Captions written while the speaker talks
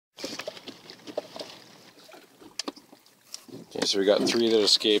Okay, so we got 3 that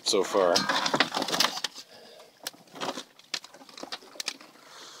escaped so far.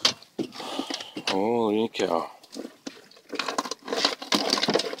 Holy cow.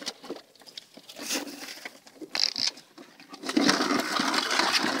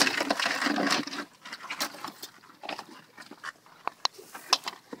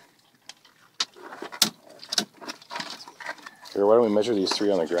 Here, why don't we measure these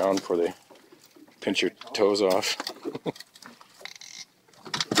 3 on the ground before they pinch your toes off?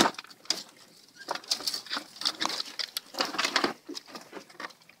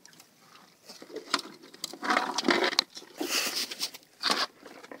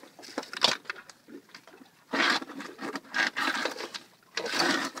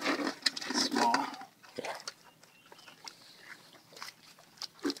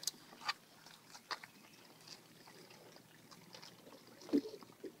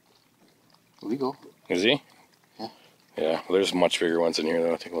 Legal. Is he? Yeah. Yeah, well, there's much bigger ones in here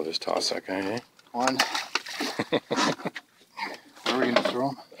though. I think we'll just toss that guy, eh? One. Where are we gonna throw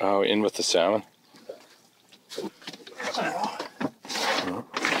him? Oh, in with the salmon. This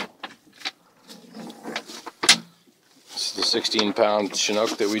is the 16-pound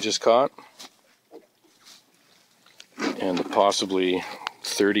Chinook that we just caught. And the possibly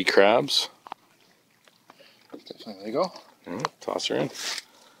 30 crabs. Definitely legal. Toss her in.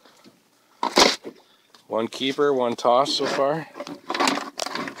 1 keeper, 1 toss so far.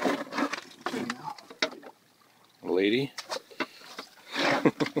 Lady.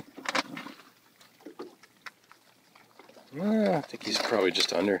 I think he's probably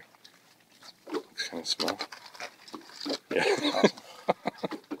just under. Looks kind of small. Yeah.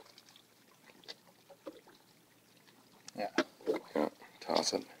 Yeah. Yeah.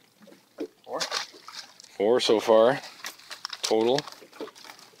 Toss it. 4? 4 so far. Total.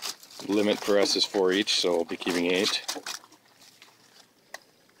 Limit for us is 4 each, so we'll be keeping 8.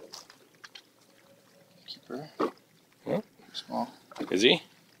 Keeper. Huh? Small. Is he?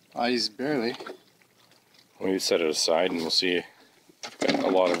 He's barely. We set it aside and we'll see. I've got a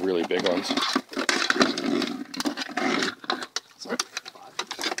lot of really big ones.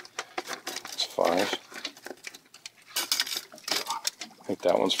 It's 5. I think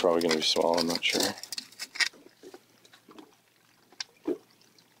that one's probably going to be small, I'm not sure.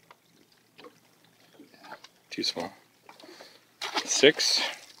 Too small. 6.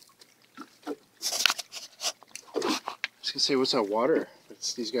 I was gonna say, what's that water?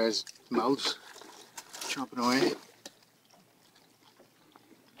 It's these guys' mouths chomping away.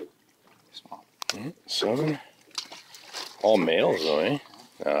 Small. 7. All males though, eh?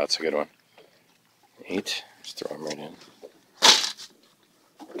 Oh, that's a good one. 8. Just throw them right in.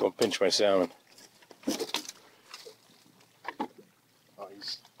 Don't pinch my salmon. Oh,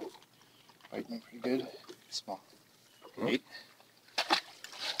 he's biting pretty good. Small. 8.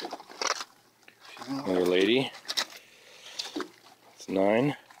 Another lady. It's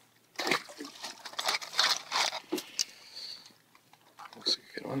 9. Looks like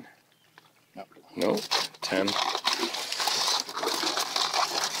a good one. Nope. Nope. 10.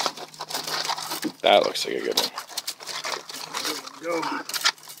 That looks like a good one. Go.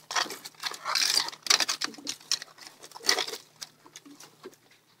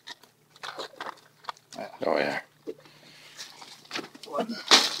 Oh yeah. What?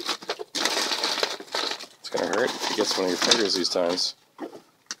 It's gonna hurt if he gets one of your fingers these times.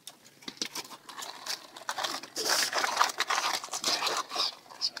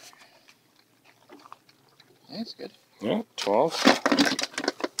 Yeah, it's good. Yeah, 12.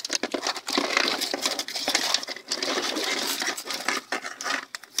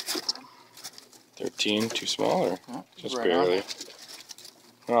 13, too small or just right barely?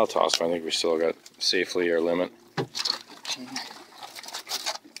 on. I'll toss one. I think we still got safely our limit. 15.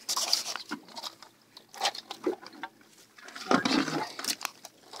 14.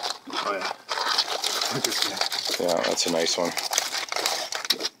 Oh yeah. Look at that. Yeah, that's a nice one.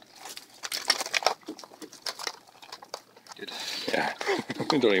 Good. Yeah,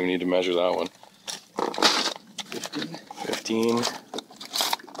 we don't even need to measure that one. 15. 15.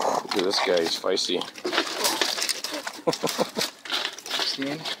 Look at this guy, he's feisty.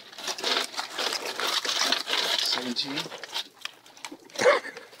 16. 17.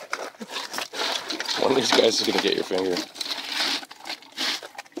 One of these guys is going to get your finger. Let's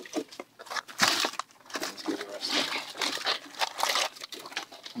get the rest of it.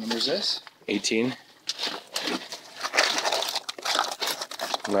 What number is this? 18.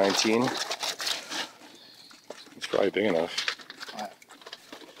 19. It's probably big enough.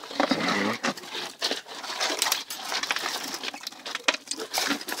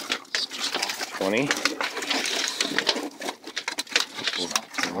 20.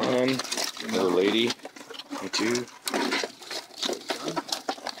 one, another lady, and two.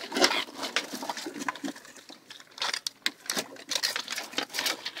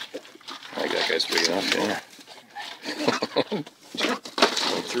 I think that guy's big enough, yeah.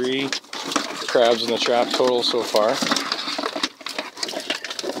 23 crabs in the trap total so far.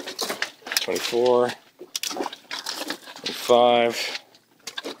 24, 25.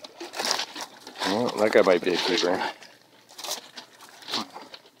 Oh, that guy might be a keeper.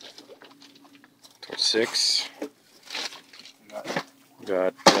 26.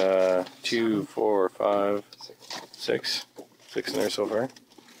 Got 2, 4, 5, 6. 6 in there so far.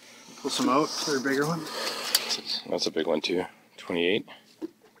 Pull some out for a bigger one. That's a big one too. 28.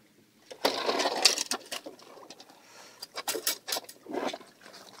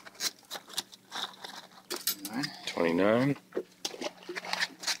 29.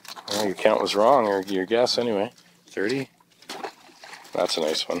 Oh, your count was wrong, or your guess anyway. 30. That's a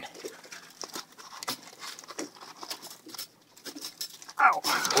nice one. Ow!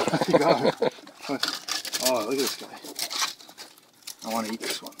 You got it. Oh, look at this guy. I want to eat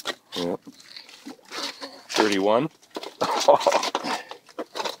this one. Yep. 31.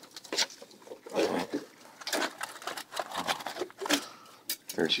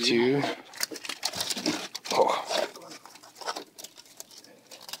 32. Oh.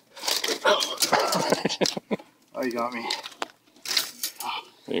 Oh, you got me.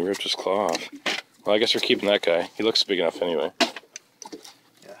 He ripped his claw off. Well, I guess we're keeping that guy. He looks big enough anyway.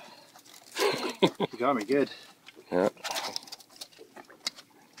 Yeah. You got me good. Yeah.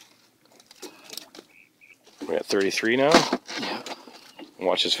 We got 33 now. Yeah.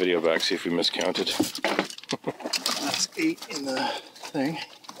 Watch this video back, see if we miscounted. That's 8 in the thing.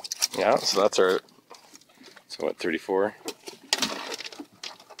 Yeah, so that's our, so what, 34?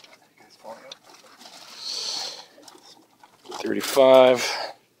 35.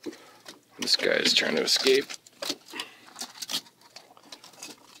 This guy is trying to escape.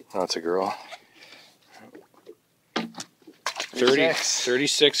 Oh, it's a girl.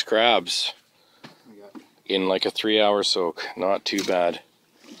 36 crabs in like a 3-hour soak. Not too bad.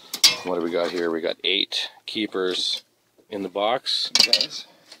 What do we got here? We got 8 keepers in the box.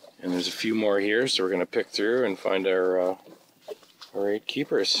 And there's a few more here, so we're going to pick through and find our 8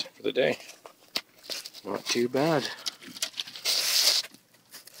 keepers for the day. Not too bad.